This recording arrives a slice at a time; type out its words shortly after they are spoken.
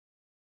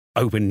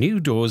Open new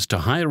doors to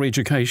higher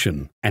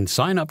education and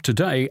sign up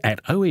today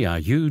at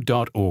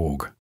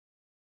OERu.org.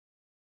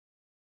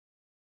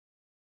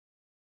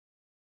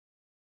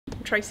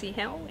 Tracey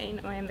Howell, and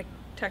I am the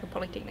Taka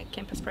Polytechnic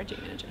Campus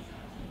Project Manager.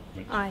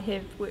 I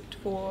have worked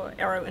for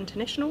OERu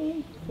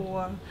International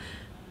for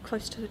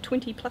close to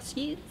 20 plus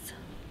years.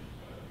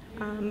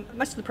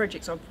 Most of the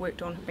projects I've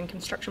worked on have been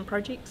construction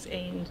projects,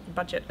 and the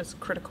budget is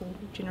critical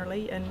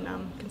generally in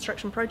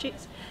construction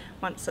projects.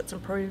 Once it's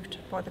approved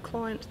by the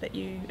client, that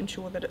you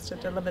ensure that it's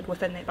delivered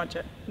within that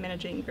budget,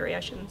 managing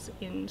variations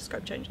and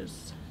scope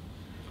changes.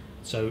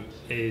 So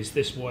is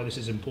this why this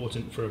is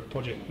important for a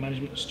project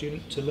management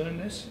student to learn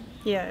this?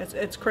 Yeah,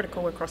 it's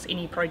critical across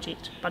any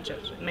project,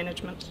 budget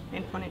management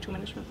and financial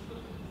management.